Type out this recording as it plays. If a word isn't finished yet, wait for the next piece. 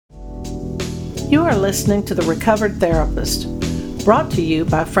You are listening to The Recovered Therapist, brought to you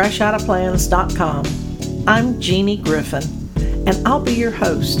by FreshOuttaPlans.com. I'm Jeannie Griffin, and I'll be your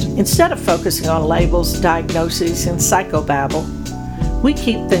host. Instead of focusing on labels, diagnoses, and psychobabble, we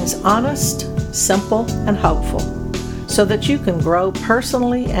keep things honest, simple, and hopeful so that you can grow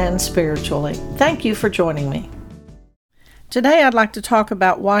personally and spiritually. Thank you for joining me. Today I'd like to talk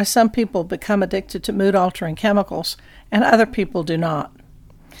about why some people become addicted to mood-altering chemicals and other people do not.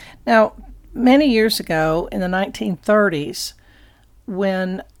 Now, many years ago in the 1930s,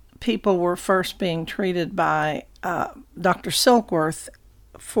 when people were first being treated by Dr. Silkworth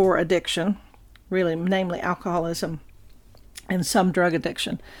for addiction, really namely alcoholism and some drug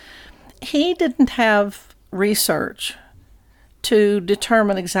addiction, he didn't have research to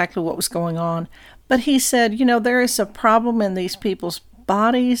determine exactly what was going on. But he said, there is a problem in these people's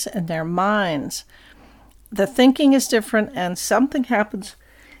bodies and their minds. The thinking is different and something happens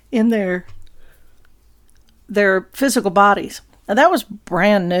in their physical bodies. Now, that was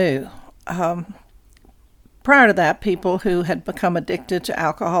brand new. Prior to that, people who had become addicted to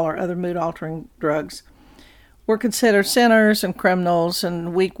alcohol or other mood-altering drugs were considered sinners and criminals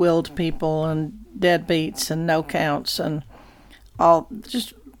and weak-willed people and deadbeats and no-counts and all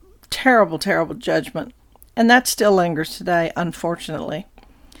just terrible, terrible judgment. And that still lingers today, unfortunately.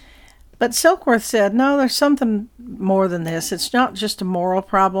 But Silkworth said, no, there's something more than this. It's not just a moral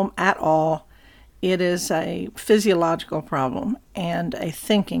problem at all. It is a physiological problem and a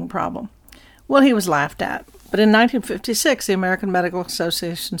thinking problem. Well, he was laughed at. But in 1956, the American Medical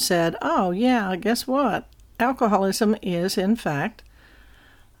Association said, oh, yeah, guess what? Alcoholism is, in fact,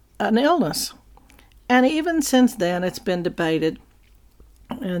 an illness. And even since then, it's been debated.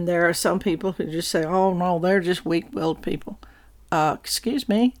 And there are some people who just say, oh, no, they're just weak-willed people. Excuse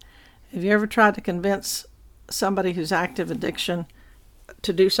me, have you ever tried to convince somebody who's active addiction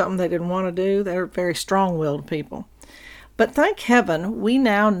to do something they didn't want to do? They're very strong-willed people. But thank heaven, we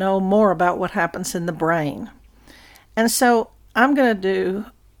now know more about what happens in the brain. And so I'm going to do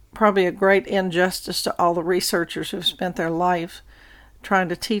probably a great injustice to all the researchers who've spent their life trying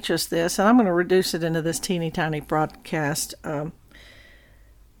to teach us this, and I'm going to reduce it into this teeny tiny broadcast.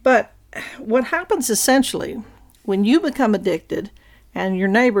 But what happens essentially when you become addicted and your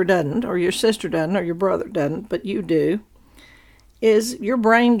neighbor doesn't, or your sister doesn't, or your brother doesn't, but you do, is your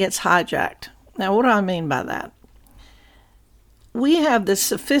brain gets hijacked. Now, what do I mean by that? We have this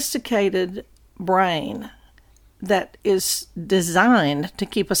sophisticated brain that is designed to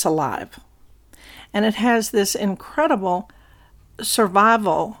keep us alive. And it has this incredible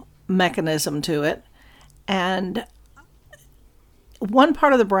survival mechanism to it. And one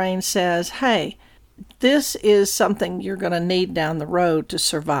part of the brain says, hey, this is something you're going to need down the road to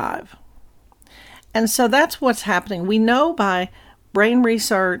survive. And so that's what's happening. We know by brain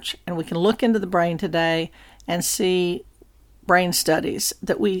research, and we can look into the brain today and see brain studies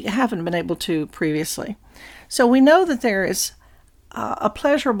that we haven't been able to previously. So we know that there is a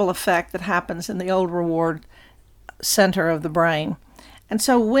pleasurable effect that happens in the old reward center of the brain. And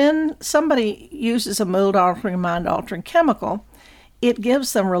so when somebody uses a mood-altering, mind-altering chemical, it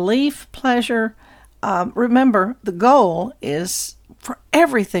gives them relief, pleasure. Remember, the goal is, for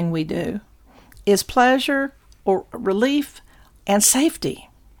everything we do, is pleasure or relief and safety.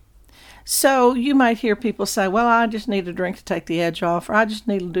 So you might hear people say, well, I just need a drink to take the edge off, or I just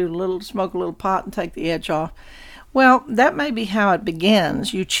need to smoke a little pot and take the edge off. Well, that may be how it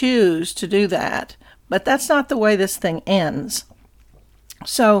begins. You choose to do that, but that's not the way this thing ends.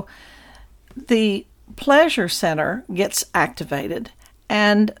 So the pleasure center gets activated,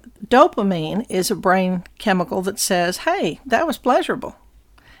 and dopamine is a brain chemical that says, hey, that was pleasurable.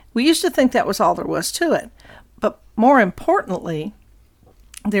 We used to think that was all there was to it. But more importantly,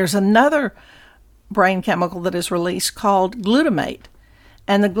 there's another brain chemical that is released called glutamate.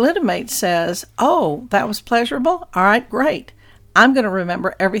 And the glutamate says, oh, that was pleasurable? All right, great. I'm going to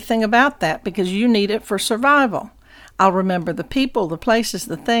remember everything about that because you need it for survival. I'll remember the people, the places,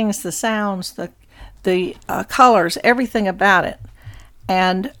 the things, the sounds, the colors, everything about it.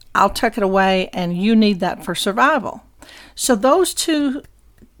 And I'll tuck it away, and you need that for survival. So those two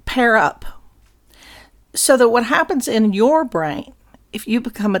pair up. So that what happens in your brain, if you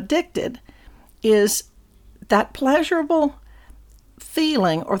become addicted, is that pleasurable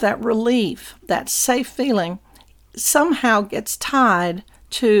feeling or that relief, that safe feeling, somehow gets tied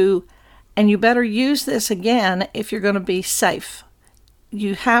to, and you better use this again if you're going to be safe.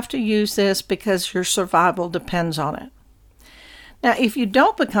 You have to use this because your survival depends on it. Now, if you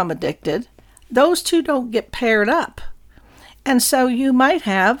don't become addicted, those two don't get paired up. And so you might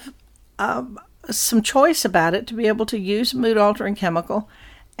have some choice about it to be able to use a mood-altering chemical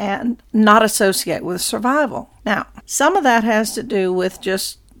and not associate with survival. Now, some of that has to do with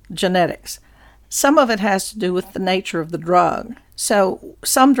just genetics. Some of it has to do with the nature of the drug. So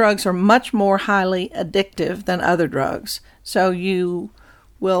some drugs are much more highly addictive than other drugs. So you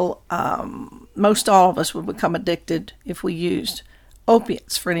will, most all of us would become addicted if we used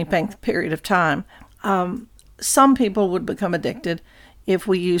opiates for any period of time. Some people would become addicted if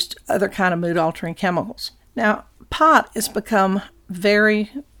we used other kind of mood-altering chemicals. Now, pot has become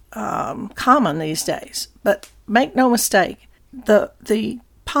very common these days, but make no mistake, the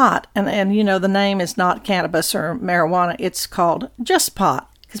pot, and you know the name is not cannabis or marijuana, it's called just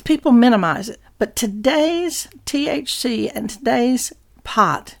pot, because people minimize it. But today's THC and today's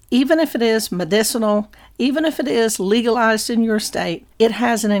pot, even if it is medicinal, even if it is legalized in your state, it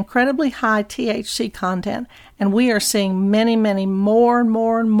has an incredibly high THC content, and we are seeing many, many more and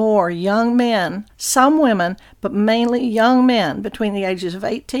more young men, some women, but mainly young men between the ages of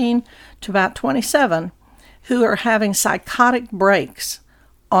 18 to about 27, who are having psychotic breaks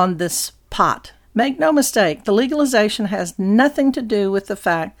on this pot. Make no mistake, the legalization has nothing to do with the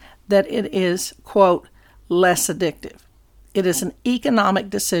fact that it is, quote, less addictive. It is an economic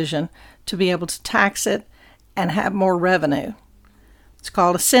decision to be able to tax it and have more revenue. It's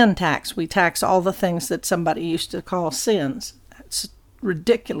called a sin tax. We tax all the things that somebody used to call sins. It's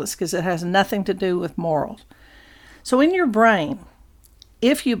ridiculous because it has nothing to do with morals. So in your brain,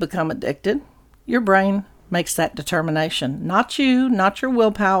 if you become addicted, your brain makes that determination. Not you, not your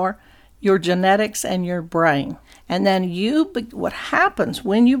willpower, your genetics and your brain. And then what happens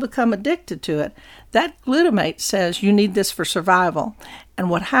when you become addicted to it, that glutamate says you need this for survival. And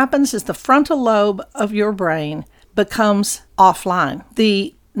what happens is the frontal lobe of your brain becomes offline.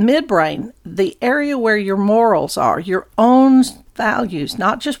 The midbrain, the area where your morals are, your own values,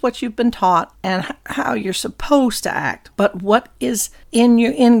 not just what you've been taught and how you're supposed to act, but what is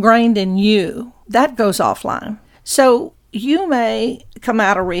ingrained in you, that goes offline. So you may come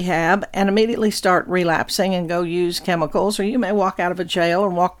out of rehab and immediately start relapsing and go use chemicals, or you may walk out of a jail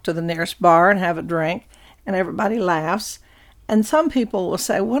and walk to the nearest bar and have a drink, and everybody laughs. And some people will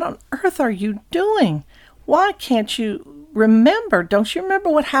say, what on earth are you doing? Why can't you remember? Don't you remember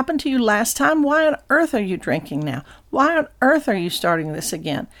what happened to you last time? Why on earth are you drinking now? Why on earth are you starting this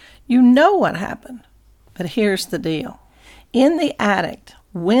again? You know what happened. But here's the deal. In the addict,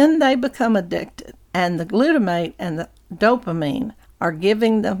 when they become addicted, and the glutamate and the dopamine are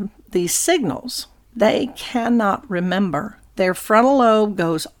giving them these signals, they cannot remember. Their frontal lobe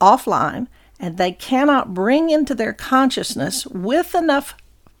goes offline, and they cannot bring into their consciousness with enough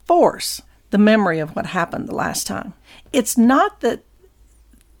force the memory of what happened the last time. It's not that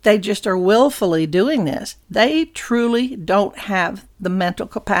they just are willfully doing this. They truly don't have the mental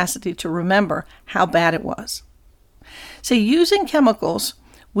capacity to remember how bad it was. See, using chemicals,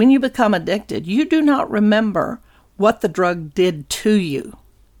 when you become addicted, you do not remember what the drug did to you.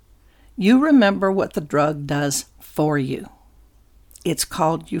 You remember what the drug does for you. It's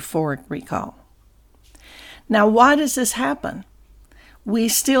called euphoric recall. Now, why does this happen? We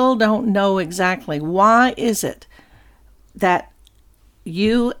still don't know exactly. Why is it that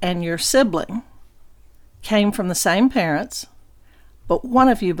you and your sibling came from the same parents, but one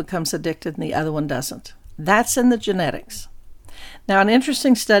of you becomes addicted and the other one doesn't? That's in the genetics. Now, an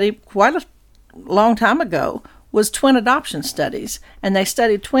interesting study quite a long time ago was twin adoption studies, and they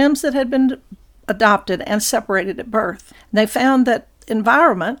studied twins that had been adopted and separated at birth. They found that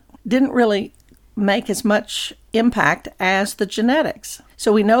environment didn't really make as much impact as the genetics.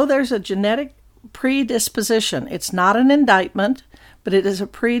 So we know there's a genetic predisposition. It's not an indictment, but it is a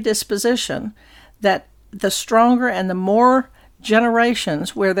predisposition that the stronger and the more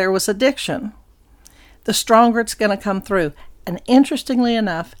generations where there was addiction, the stronger it's going to come through. And interestingly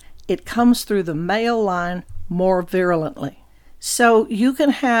enough, it comes through the male line more virulently. So you can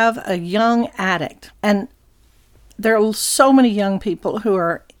have a young addict, and there are so many young people who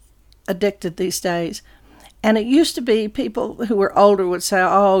are addicted these days. And it used to be people who were older would say,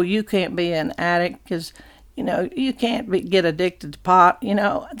 oh, you can't be an addict because, you can't get addicted to pot.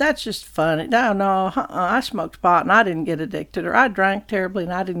 That's just funny. No, I smoked pot and I didn't get addicted, or I drank terribly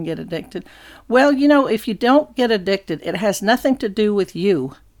and I didn't get addicted. Well, if you don't get addicted, it has nothing to do with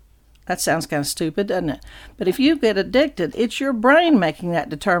you. That sounds kind of stupid, doesn't it? But if you get addicted, it's your brain making that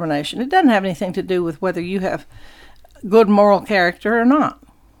determination. It doesn't have anything to do with whether you have good moral character or not.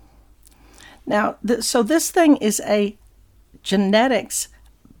 Now, so this thing is a genetics,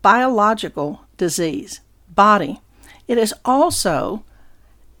 biological disease, body. It is also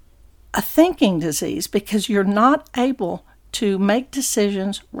a thinking disease because you're not able to make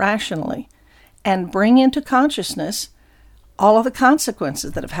decisions rationally and bring into consciousness all of the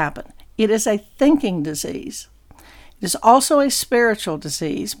consequences that have happened. It is a thinking disease. It is also a spiritual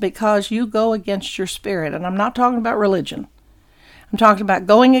disease because you go against your spirit. And I'm not talking about religion. I'm talking about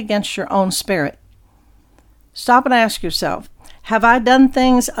going against your own spirit. Stop and ask yourself, have I done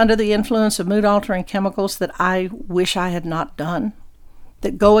things under the influence of mood-altering chemicals that I wish I had not done?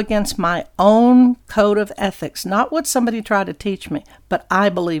 That go against my own code of ethics, not what somebody tried to teach me, but I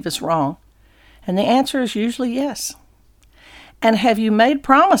believe is wrong? And the answer is usually yes. And have you made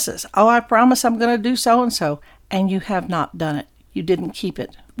promises? Oh, I promise I'm going to do so-and-so, and you have not done it. You didn't keep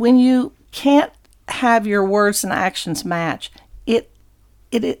it. When you can't have your words and actions match,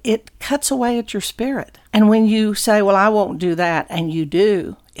 it cuts away at your spirit. And when you say, well, I won't do that, and you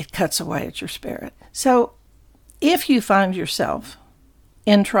do, it cuts away at your spirit. So if you find yourself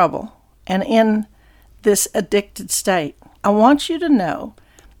in trouble and in this addicted state, I want you to know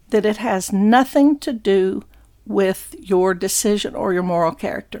that it has nothing to do with your decision or your moral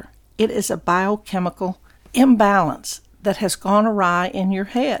character. It is a biochemical imbalance that has gone awry in your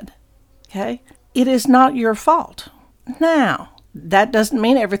head. Okay? It is not your fault. Now, that doesn't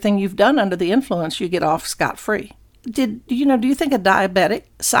mean everything you've done under the influence you get off scot-free. Do you think a diabetic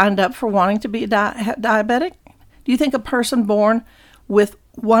signed up for wanting to be a diabetic? Do you think a person born with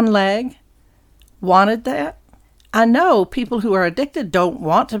one leg wanted that? I know people who are addicted don't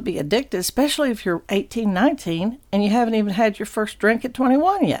want to be addicted, especially if you're 18, 19, and you haven't even had your first drink at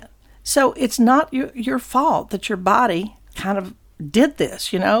 21 yet. So it's not your fault that your body kind of did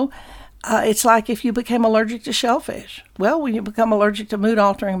this, It's like if you became allergic to shellfish. Well, when you become allergic to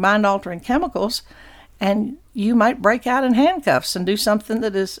mood-altering, mind-altering chemicals, and you might break out in handcuffs and do something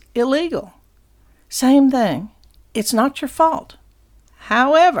that is illegal. Same thing. It's not your fault.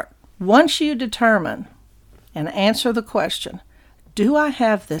 However, once you determine and answer the question, do I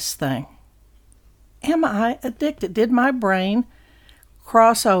have this thing? Am I addicted? Did my brain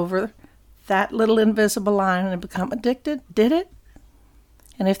cross over that little invisible line and become addicted? Did it?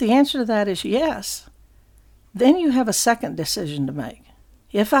 And if the answer to that is yes, then you have a second decision to make.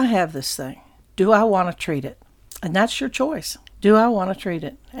 If I have this thing, do I want to treat it? And that's your choice. Do I want to treat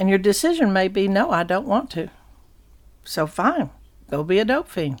it? And your decision may be, no, I don't want to. So fine, go be a dope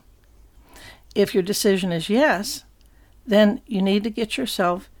fiend. If your decision is yes, then you need to get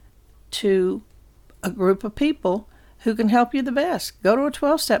yourself to a group of people who can help you the best. Go to a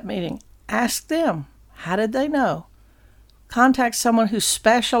 12-step meeting. Ask them, how did they know? Contact someone who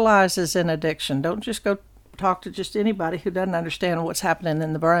specializes in addiction. Don't just go talk to just anybody who doesn't understand what's happening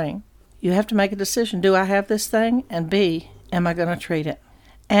in the brain. You have to make a decision. Do I have this thing? And B, am I going to treat it?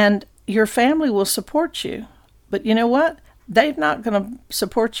 And your family will support you. But you know what? They're not going to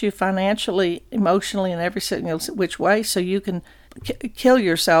support you financially, emotionally, in every single which way so you can kill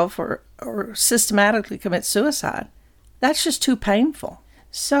yourself or systematically commit suicide. That's just too painful.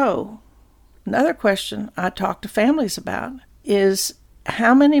 So another question I talk to families about is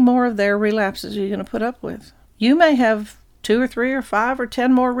how many more of their relapses are you going to put up with? You may have 2 or 3 or 5 or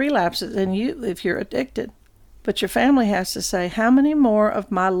 10 more relapses than you if you're addicted. But your family has to say, how many more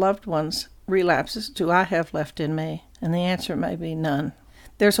of my loved ones' relapses do I have left in me? And the answer may be none.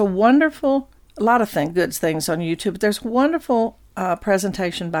 There's a lot of good things on YouTube, but there's a wonderful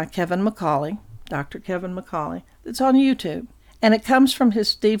presentation by Kevin McCauley, Dr. Kevin McCauley, that's on YouTube. And it comes from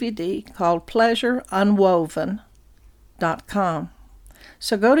his DVD called PleasureUnwoven.com.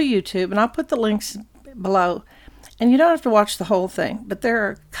 So go to YouTube, and I'll put the links below. And you don't have to watch the whole thing, but there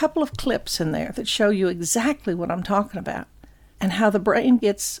are a couple of clips in there that show you exactly what I'm talking about and how the brain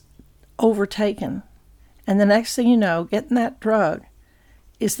gets overtaken. And the next thing you know, getting that drug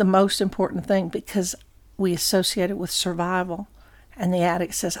is the most important thing because we associate it with survival. And the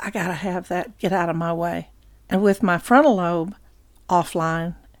addict says, I got to have that, get out of my way. And with my frontal lobe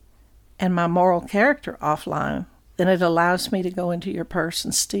offline and my moral character offline, then it allows me to go into your purse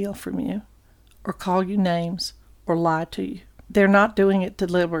and steal from you or call you names or lie to you. They're not doing it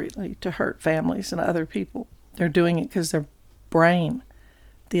deliberately to hurt families and other people. They're doing it because their brain,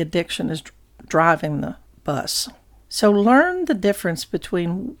 the addiction, is driving the bus. So learn the difference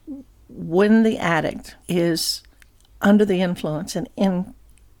between when the addict is under the influence and in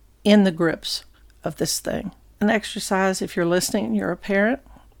the grips of this thing. An exercise, if you're listening and you're a parent,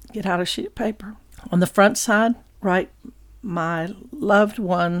 get out a sheet of paper. On the front side, write my loved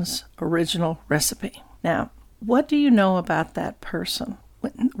one's original recipe. Now, what do you know about that person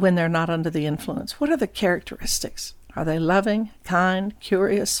when they're not under the influence? What are the characteristics? Are they loving, kind,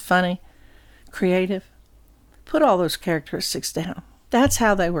 curious, funny, creative? Put all those characteristics down. That's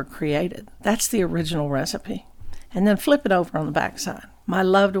how they were created. That's the original recipe. And then flip it over on the backside. My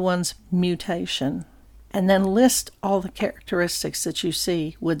loved one's mutation. And then list all the characteristics that you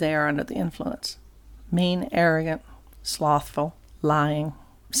see when they are under the influence. Mean, arrogant, slothful, lying,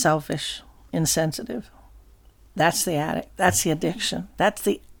 selfish, insensitive. That's the addict. That's the addiction. That's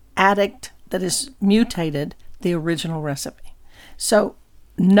the addict that has mutated the original recipe. So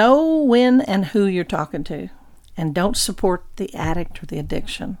know when and who you're talking to, and don't support the addict or the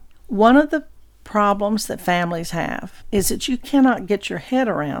addiction. One of the problems that families have is that you cannot get your head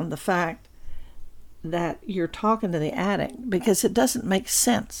around the fact that you're talking to the addict because it doesn't make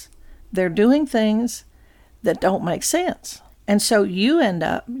sense. They're doing things that don't make sense. And so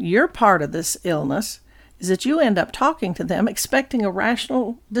you're part of this illness is that you end up talking to them expecting a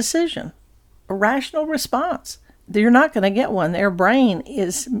rational decision, a rational response. You're not going to get one. Their brain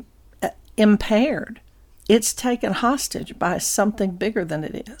is impaired. It's taken hostage by something bigger than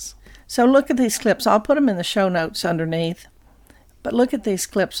it is. So look at these clips. I'll put them in the show notes underneath. But look at these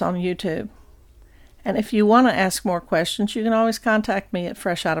clips on YouTube. And if you want to ask more questions, you can always contact me at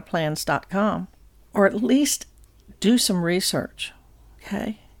freshoutaplans.com, or at least do some research,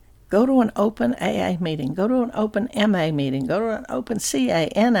 okay? Go to an open AA meeting, go to an open MA meeting, go to an open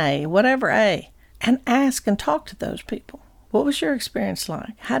CA, NA, whatever A, and ask and talk to those people. What was your experience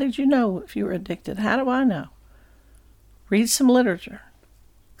like? How did you know if you were addicted? How do I know? Read some literature.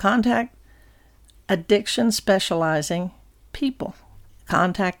 Contact addiction specializing people.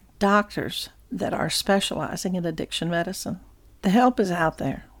 Contact doctors that are specializing in addiction medicine. The help is out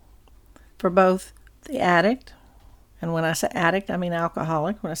there for both the addict, and when I say addict, I mean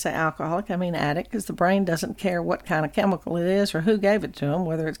alcoholic. When I say alcoholic, I mean addict, because the brain doesn't care what kind of chemical it is or who gave it to them,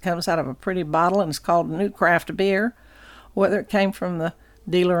 whether it comes out of a pretty bottle and it's called new craft beer, or whether it came from the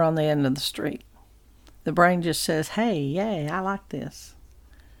dealer on the end of the street. The brain just says, hey, yay, I like this.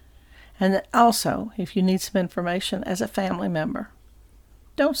 And also, if you need some information as a family member,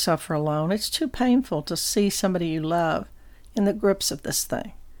 don't suffer alone. It's too painful to see somebody you love in the grips of this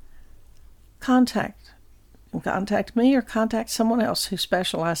thing. Contact me or contact someone else who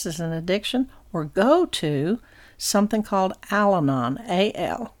specializes in addiction, or go to something called Al-Anon,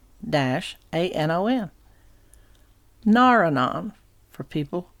 A-L-A-N-O-N. Nar-Anon, for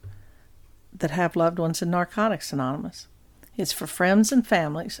people that have loved ones in Narcotics Anonymous. It's for friends and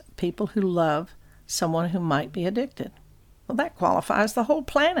families, people who love someone who might be addicted. Well, that qualifies the whole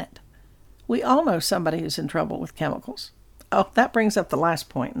planet. We all know somebody who's in trouble with chemicals. Oh, that brings up the last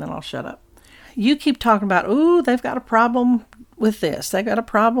point, and then I'll shut up. You keep talking about, ooh, they've got a problem with this. They've got a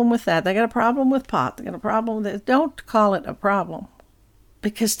problem with that. They got a problem with pot. They got a problem with this. Don't call it a problem,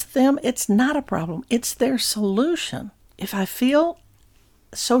 because to them, it's not a problem. It's their solution. If I feel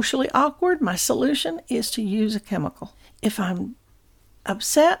socially awkward, my solution is to use a chemical. If I'm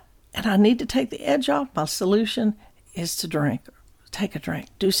upset and I need to take the edge off, my solution is to drink. Take a drink.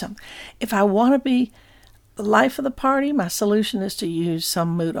 Do something. If I want to be the life of the party, my solution is to use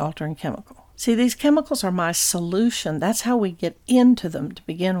some mood-altering chemical. See, these chemicals are my solution. That's how we get into them to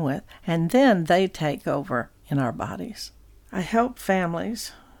begin with. And then they take over in our bodies. I help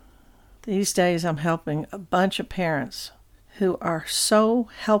families. These days I'm helping a bunch of parents who are so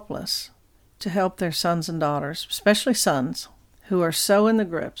helpless to help their sons and daughters, especially sons, who are so in the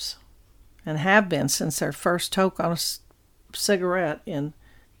grips and have been since their first toke on a cigarette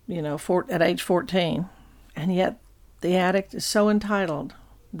at age 14. And yet the addict is so entitled.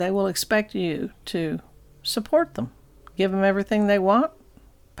 They will expect you to support them. Give them everything they want.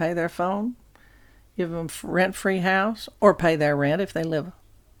 Pay their phone. Give them a rent-free house, or pay their rent if they live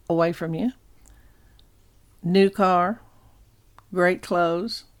away from you. New car. Great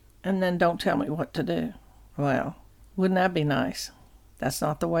clothes. And then don't tell me what to do. Well, wouldn't that be nice? That's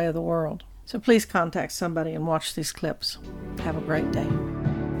not the way of the world. So please contact somebody and watch these clips. Have a great day.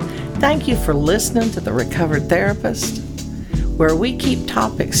 Thank you for listening to The Recovered Therapist, where we keep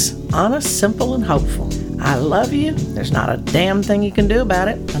topics honest, simple, and hopeful. I love you. There's not a damn thing you can do about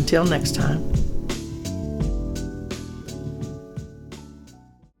it. Until next time.